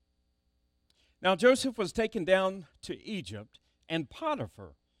Now Joseph was taken down to Egypt, and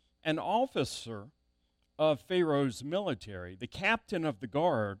Potiphar, an officer of Pharaoh's military, the captain of the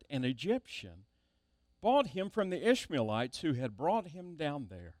guard, an Egyptian, bought him from the Ishmaelites who had brought him down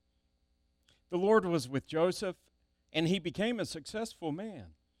there. The Lord was with Joseph, and he became a successful man.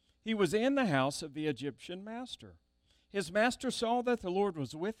 He was in the house of the Egyptian master. His master saw that the Lord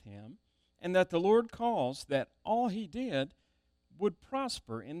was with him, and that the Lord caused that all he did would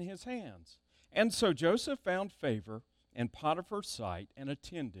prosper in his hands. And so Joseph found favor in Potiphar's sight and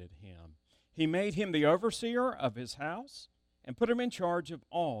attended him. He made him the overseer of his house and put him in charge of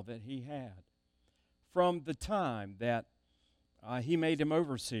all that he had. From the time that he made him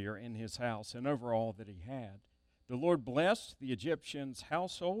overseer in his house and over all that he had, the Lord blessed the Egyptian's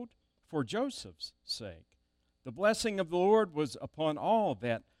household for Joseph's sake. The blessing of the Lord was upon all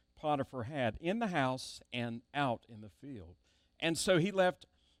that Potiphar had in the house and out in the field. And so he left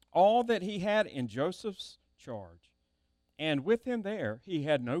all that he had in Joseph's charge. And with him there, he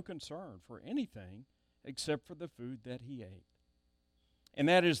had no concern for anything except for the food that he ate. And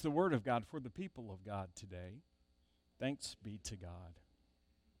that is the word of God for the people of God today. Thanks be to God.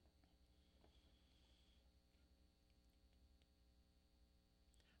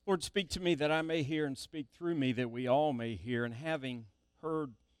 Lord, speak to me that I may hear, and speak through me that we all may hear. And having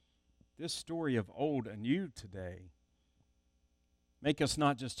heard this story of old anew today, make us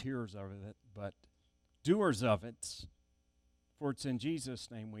not just hearers of it, but doers of it. For it's in Jesus'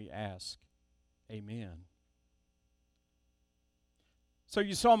 name we ask. Amen. So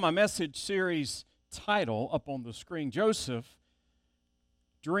you saw my message series title up on the screen, Joseph,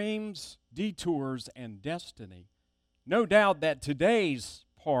 Dreams, Detours, and Destiny. No doubt that today's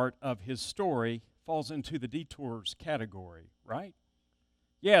part of his story falls into the detours category, right?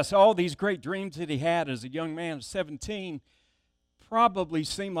 Yes, all these great dreams that he had as a young man of 17 probably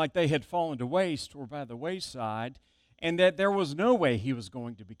seemed like they had fallen to waste or by the wayside, and that there was no way he was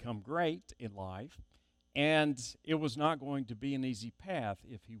going to become great in life, and it was not going to be an easy path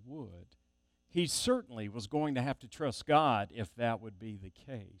if he would. He certainly was going to have to trust God if that would be the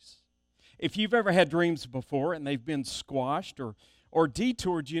case. If you've ever had dreams before and they've been squashed or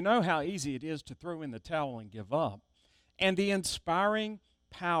detoured, you know how easy it is to throw in the towel and give up. And the inspiring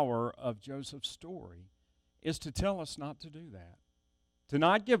power of Joseph's story is to tell us not to do that. To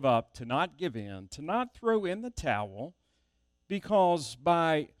not give up, to not give in, to not throw in the towel, because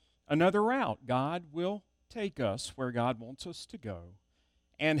by another route, God will take us where God wants us to go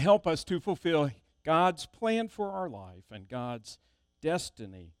and help us to fulfill God's plan for our life and God's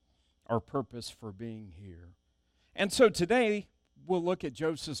destiny, our purpose for being here. And so today, we'll look at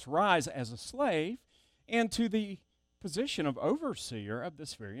Joseph's rise as a slave and to the position of overseer of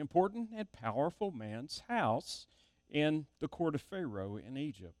this very important and powerful man's house in the court of Pharaoh in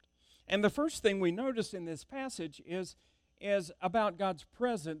Egypt. And the first thing we notice in this passage is about God's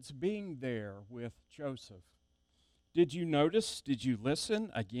presence being there with Joseph. Did you notice, did you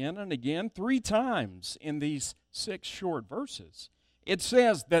listen again and again? 3 times in these 6 short verses, it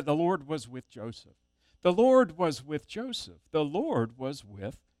says that the Lord was with Joseph. The Lord was with Joseph. The Lord was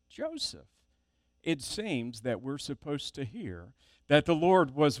with Joseph. It seems that we're supposed to hear that the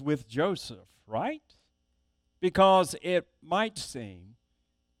Lord was with Joseph, right? Because it might seem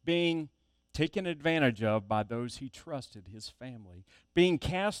being taken advantage of by those he trusted, his family, being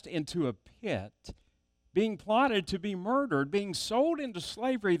cast into a pit, being plotted to be murdered, being sold into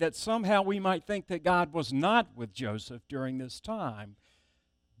slavery, that somehow we might think that God was not with Joseph during this time,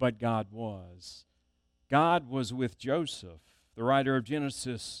 but God was. God was with Joseph. The writer of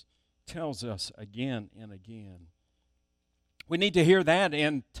Genesis tells us again and again. We need to hear that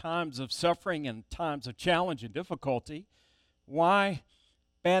in times of suffering and times of challenge and difficulty. Why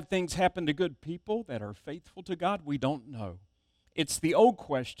bad things happen to good people that are faithful to God, we don't know. It's the old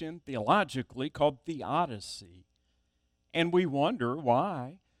question, theologically, called theodicy. And we wonder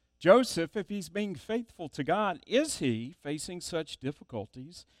why Joseph, if he's being faithful to God, is he facing such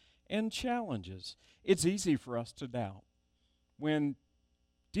difficulties and challenges? It's easy for us to doubt when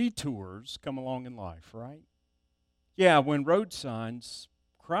detours come along in life, right? Yeah, when road signs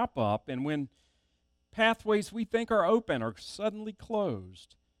crop up and when pathways we think are open are suddenly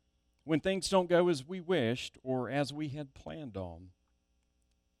closed, when things don't go as we wished or as we had planned on.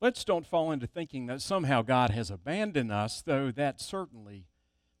 Let's don't fall into thinking that somehow God has abandoned us, though that certainly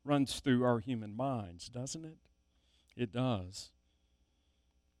runs through our human minds, doesn't it? It does.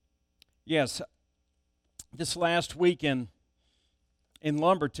 Yes, this last week in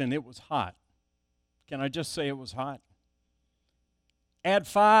Lumberton, it was hot. Can I just say it was hot? Add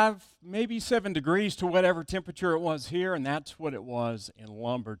 5, maybe 7 degrees to whatever temperature it was here, and that's what it was in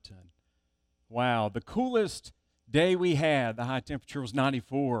Lumberton. Wow, the coolest day we had, the high temperature was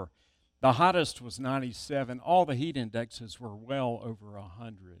 94. The hottest was 97. All the heat indexes were well over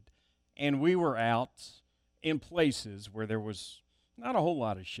 100. And we were out in places where there was not a whole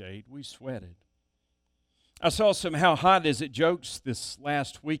lot of shade. We sweated. I saw some How Hot Is It jokes this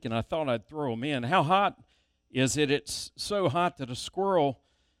last week, and I thought I'd throw them in. How hot is it? It's so hot that a squirrel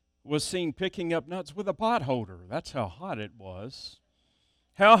was seen picking up nuts with a pot holder. That's how hot it was.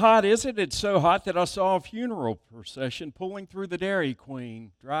 How hot is it? It's so hot that I saw a funeral procession pulling through the Dairy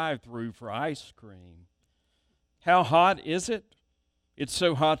Queen drive-through for ice cream. How hot is it? It's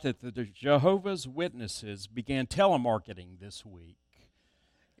so hot that the Jehovah's Witnesses began telemarketing this week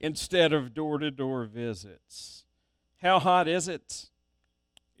instead of door-to-door visits. How hot is it?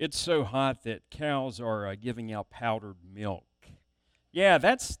 It's so hot that cows are giving out powdered milk. Yeah,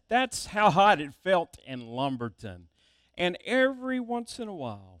 that's how hot it felt in Lumberton. And every once in a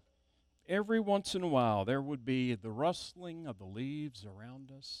while, there would be the rustling of the leaves around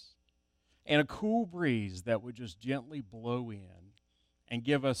us and a cool breeze that would just gently blow in and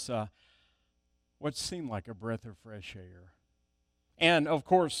give us what seemed like a breath of fresh air. And, of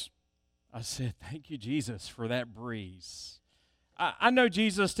course, I said, thank you, Jesus, for that breeze. I know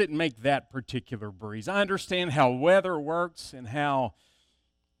Jesus didn't make that particular breeze. I understand how weather works and how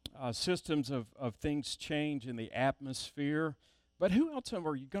systems of things change in the atmosphere. But who else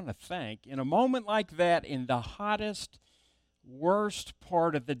are you going to thank in a moment like that, in the hottest, worst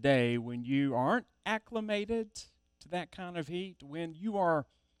part of the day, when you aren't acclimated to that kind of heat, when you are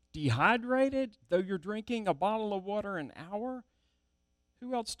dehydrated, though you're drinking a bottle of water an hour?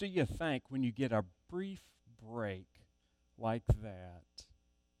 Who else do you thank when you get a brief break like that?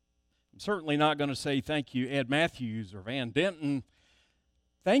 I'm certainly not going to say thank you, Ed Matthews or Van Denton.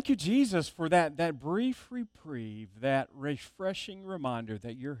 Thank you, Jesus, for that brief reprieve, that refreshing reminder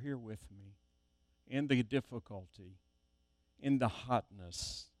that you're here with me in the difficulty, in the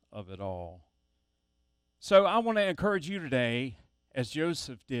hotness of it all. So I want to encourage you today, as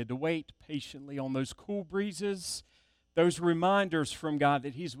Joseph did, to wait patiently on those cool breezes, those reminders from God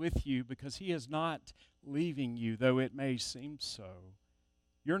that He's with you, because He is not leaving you, though it may seem so.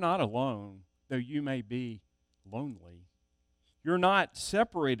 You're not alone, though you may be lonely. You're not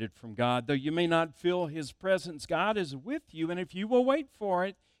separated from God, though you may not feel His presence. God is with you, and if you will wait for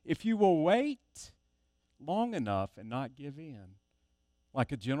it, if you will wait long enough and not give in,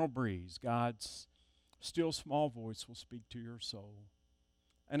 like a gentle breeze, God's still small voice will speak to your soul.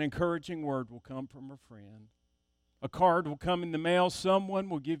 An encouraging word will come from a friend. A card will come in the mail. Someone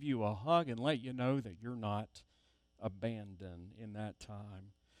will give you a hug and let you know that you're not abandoned in that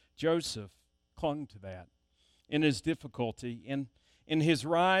time. Joseph clung to that in his difficulty, in his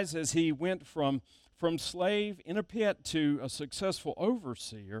rise as he went from slave in a pit to a successful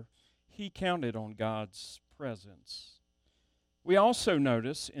overseer. He counted on God's presence. We also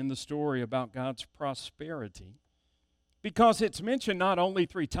notice in the story about God's prosperity, because it's mentioned not only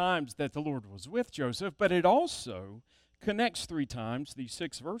 3 times that the Lord was with Joseph, but it also connects 3 times, these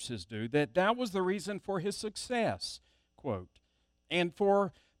 6 verses do, that was the reason for his success, quote, and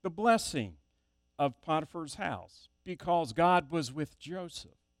for the blessing of Potiphar's house, because God was with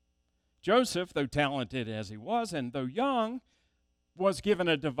Joseph. Joseph, though talented as he was and though young, was given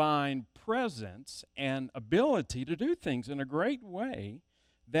a divine presence and ability to do things in a great way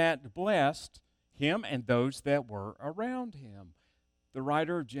that blessed him and those that were around him. The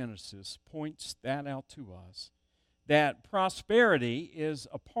writer of Genesis points that out to us, that prosperity is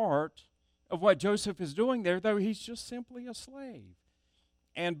a part of what Joseph is doing there, though he's just simply a slave.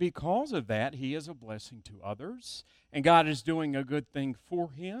 And because of that, he is a blessing to others, and God is doing a good thing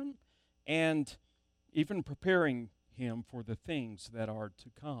for him and even preparing him for the things that are to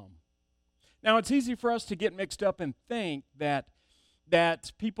come. Now, it's easy for us to get mixed up and think that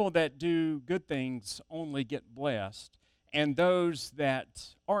people that do good things only get blessed, and those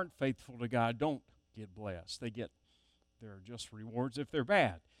that aren't faithful to God don't get blessed. They're just rewards if they're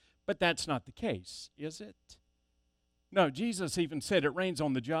bad. But that's not the case, is it? No, Jesus even said it rains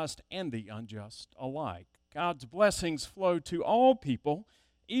on the just and the unjust alike. God's blessings flow to all people,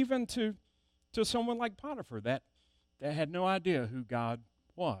 even to someone like Potiphar that had no idea who God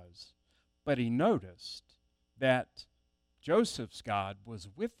was. But he noticed that Joseph's God was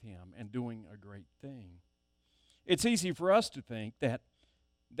with him and doing a great thing. It's easy for us to think that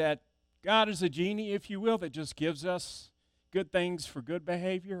God is a genie, if you will, that just gives us good things for good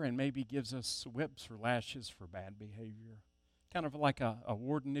behavior and maybe gives us whips or lashes for bad behavior. Kind of like a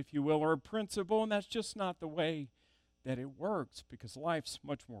warden, if you will, or a principal, and that's just not the way that it works, because life's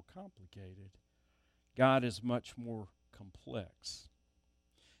much more complicated. God is much more complex.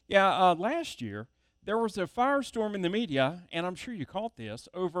 Yeah, last year there was a firestorm in the media, and I'm sure you caught this,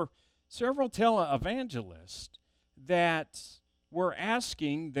 over several televangelists that were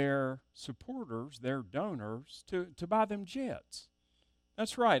asking their supporters, their donors, to buy them jets.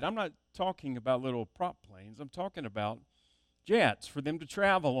 That's right. I'm not talking about little prop planes. I'm talking about jets for them to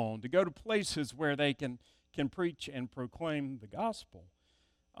travel on, to go to places where they can preach and proclaim the gospel.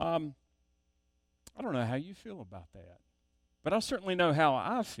 I don't know how you feel about that, but I certainly know how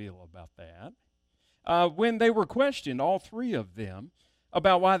I feel about that. When they were questioned, all three of them,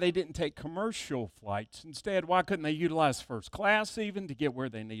 about why they didn't take commercial flights. Instead, why couldn't they utilize first class even to get where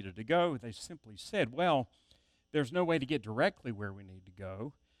they needed to go? They simply said, well, there's no way to get directly where we need to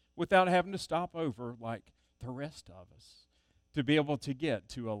go without having to stop over like the rest of us to be able to get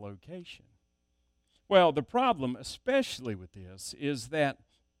to a location. Well, the problem, especially with this, is that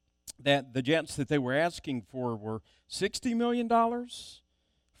the jets that they were asking for were $60 million,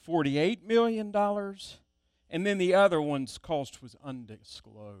 $48 million, and then the other one's cost was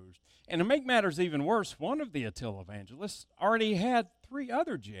undisclosed. And to make matters even worse, one of the televangelists already had 3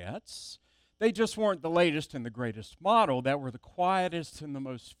 other jets. They just weren't the latest and the greatest model, that were the quietest and the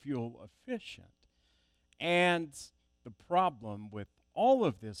most fuel efficient. And the problem with all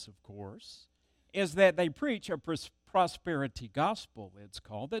of this, of course, is that they preach a prosperity gospel, it's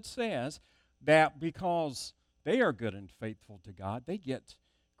called, that says that because they are good and faithful to God, they get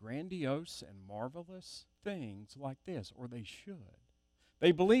grandiose and marvelous things like this, or they should.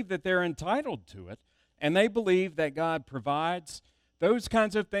 They believe that they're entitled to it, and they believe that God provides those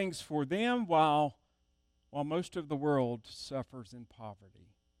kinds of things for them while most of the world suffers in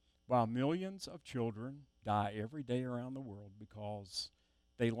poverty, while millions of children die every day around the world because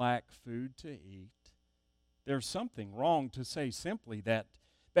they lack food to eat. There's something wrong to say simply that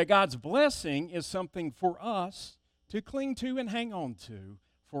God's blessing is something for us to cling to and hang on to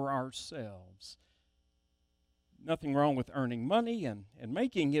for ourselves. Nothing wrong with earning money and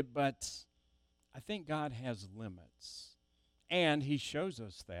making it, but I think God has limits. And he shows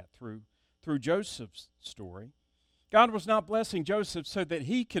us that through Joseph's story. God was not blessing Joseph so that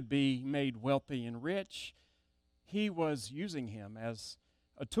he could be made wealthy and rich. He was using him as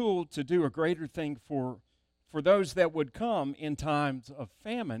a tool to do a greater thing for those that would come in times of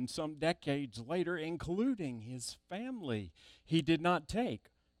famine some decades later, including his family. He did not take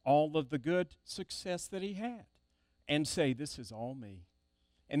all of the good success that he had and say, this is all me,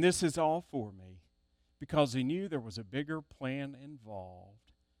 and this is all for me, because he knew there was a bigger plan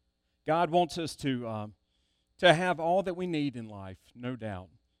involved. God wants us to have all that we need in life, no doubt,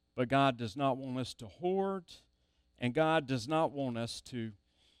 but God does not want us to hoard, and God does not want us to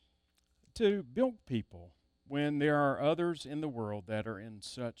bilk people when there are others in the world that are in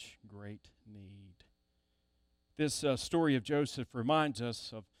such great need. This story of Joseph reminds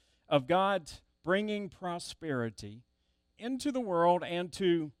us of God bringing prosperity into the world and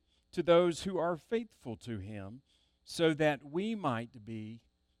to those who are faithful to him, so that we might be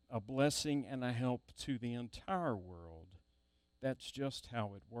a blessing and a help to the entire world. That's just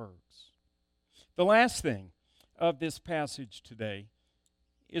how it works. The last thing of this passage today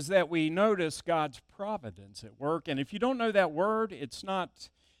is that we notice God's providence at work. And if you don't know that word, it's not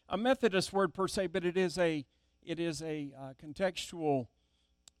a Methodist word per se, but it is a contextual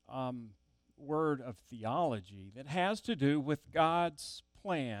word of theology that has to do with God's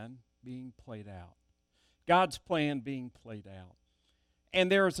plan being played out. God's plan being played out. And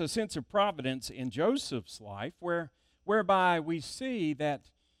there is a sense of providence in Joseph's life whereby we see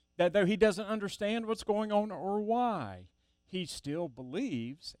that though he doesn't understand what's going on or why, he still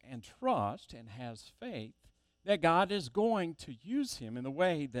believes and trusts and has faith that God is going to use him in the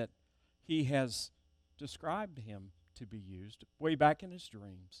way that he has described him to be used way back in his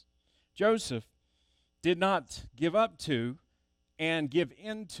dreams. Joseph did not give up to and give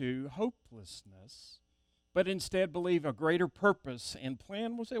into hopelessness, but instead believed a greater purpose and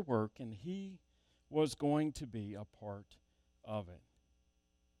plan was at work, and he was going to be a part of it.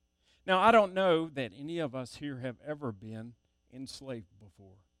 Now, I don't know that any of us here have ever been enslaved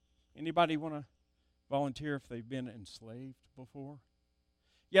before. Anybody want to volunteer if they've been enslaved before?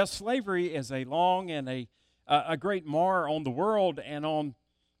 Yes, slavery is a long and a great mar on the world and on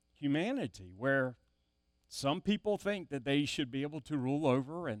humanity, where some people think that they should be able to rule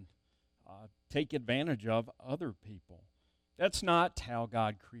over and take advantage of other people. That's not how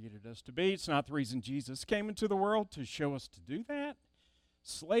God created us to be. It's not the reason Jesus came into the world, to show us to do that.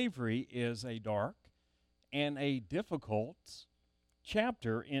 Slavery is a dark and a difficult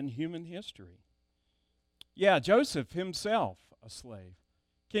chapter in human history. Yeah, Joseph himself, a slave.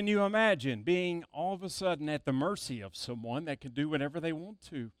 Can you imagine being all of a sudden at the mercy of someone that can do whatever they want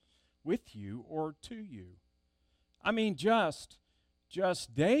to with you or to you. I mean, just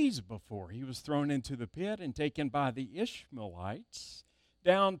days before he was thrown into the pit and taken by the Ishmaelites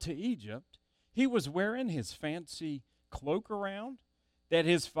down to Egypt, he was wearing his fancy cloak around that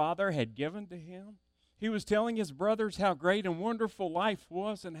his father had given to him. He was telling his brothers how great and wonderful life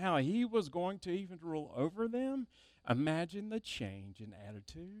was and how he was going to even rule over them. Imagine the change in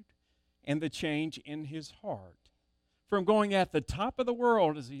attitude and the change in his heart. From going at the top of the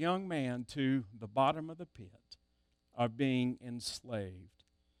world as a young man to the bottom of the pit of being enslaved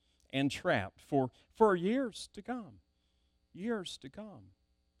and trapped for years to come. Years to come.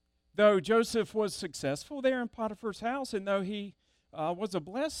 Though Joseph was successful there in Potiphar's house, and though he was a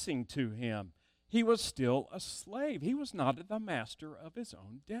blessing to him, he was still a slave. He was not the master of his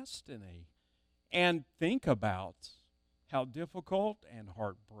own destiny. And think about how difficult and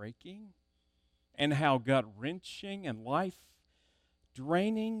heartbreaking and how gut-wrenching and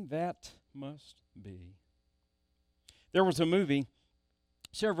life-draining that must be. There was a movie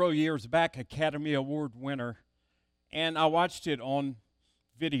several years back, Academy Award winner, and I watched it on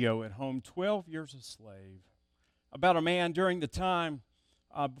video at home, 12 Years a Slave, about a man during the time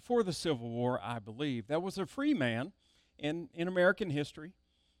before the Civil War, I believe, that was a free man in American history,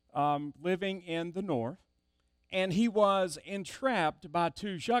 living in the North, and he was entrapped by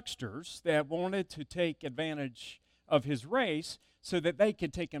two hucksters that wanted to take advantage of his race so that they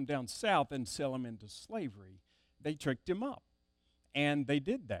could take him down south and sell him into slavery. They tricked him up, and they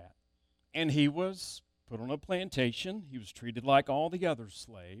did that. And he was put on a plantation. He was treated like all the other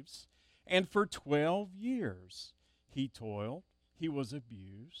slaves. And for 12 years, he toiled. He was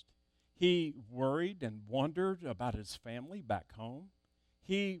abused. He worried and wondered about his family back home.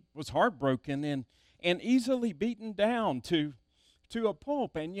 He was heartbroken and easily beaten down to a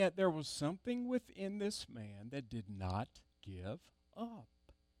pulp. And yet there was something within this man that did not give up.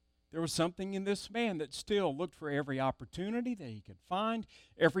 There was something in this man that still looked for every opportunity that he could find,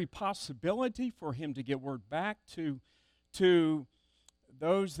 every possibility for him to get word back to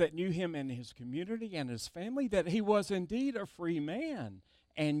those that knew him and his community and his family, that he was indeed a free man.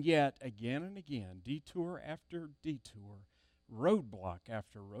 And yet, again and again, detour after detour, roadblock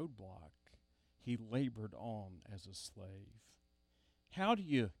after roadblock, he labored on as a slave. How do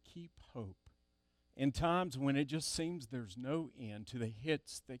you keep hope in times when it just seems there's no end to the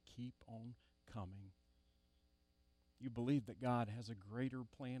hits that keep on coming? You believe that God has a greater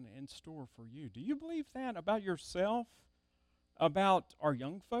plan in store for you. Do you believe that about yourself? About our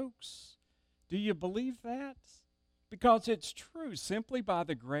young folks? Do you believe that? Because it's true simply by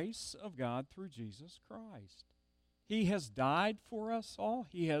the grace of God through Jesus Christ. He has died for us all.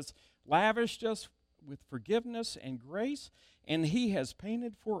 He has lavished us with forgiveness and grace, and He has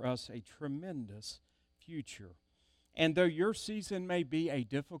painted for us a tremendous future. And though your season may be a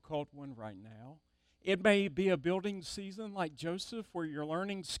difficult one right now, it may be a building season like Joseph where you're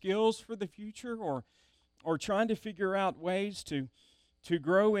learning skills for the future or trying to figure out ways to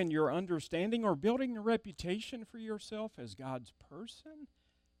grow in your understanding or building a reputation for yourself as God's person.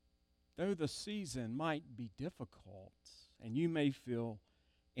 Though the season might be difficult and you may feel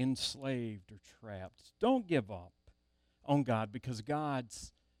enslaved or trapped, don't give up on God, because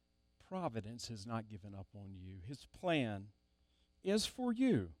God's providence has not given up on you. His plan is for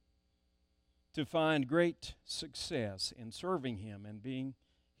you to find great success in serving Him and being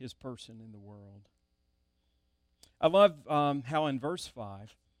His person in the world. I love how in verse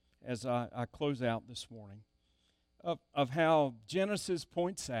 5, as I close out this morning, of how Genesis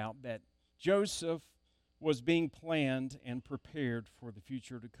points out that Joseph was being planned and prepared for the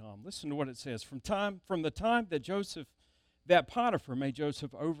future to come. Listen to what it says. From the time that Potiphar made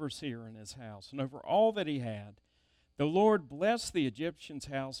Joseph overseer in his house and over all that he had, the Lord blessed the Egyptian's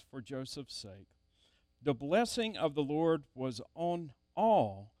house for Joseph's sake. The blessing of the Lord was on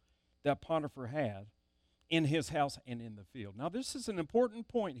all that Potiphar had in his house and in the field. Now, this is an important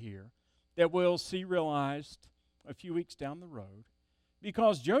point here that we'll see realized a few weeks down the road,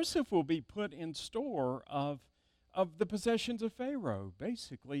 because Joseph will be put in store of the possessions of Pharaoh,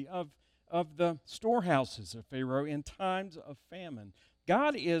 basically, of the storehouses of Pharaoh in times of famine.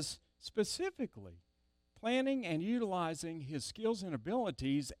 God is specifically planning and utilizing his skills and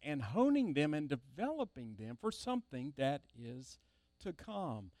abilities and honing them and developing them for something that is to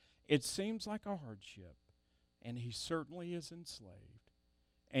come. It seems like a hardship, and he certainly is enslaved.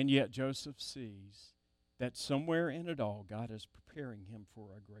 And yet Joseph sees that somewhere in it all, God is preparing him for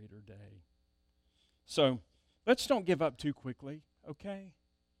a greater day. So let's don't give up too quickly, okay?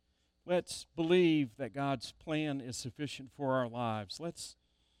 Let's believe that God's plan is sufficient for our lives. Let's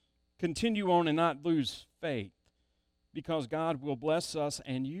continue on and not lose faith. because God will bless us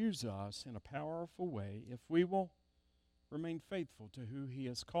and use us in a powerful way if we will remain faithful to who He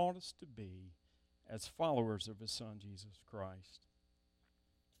has called us to be as followers of His Son, Jesus Christ.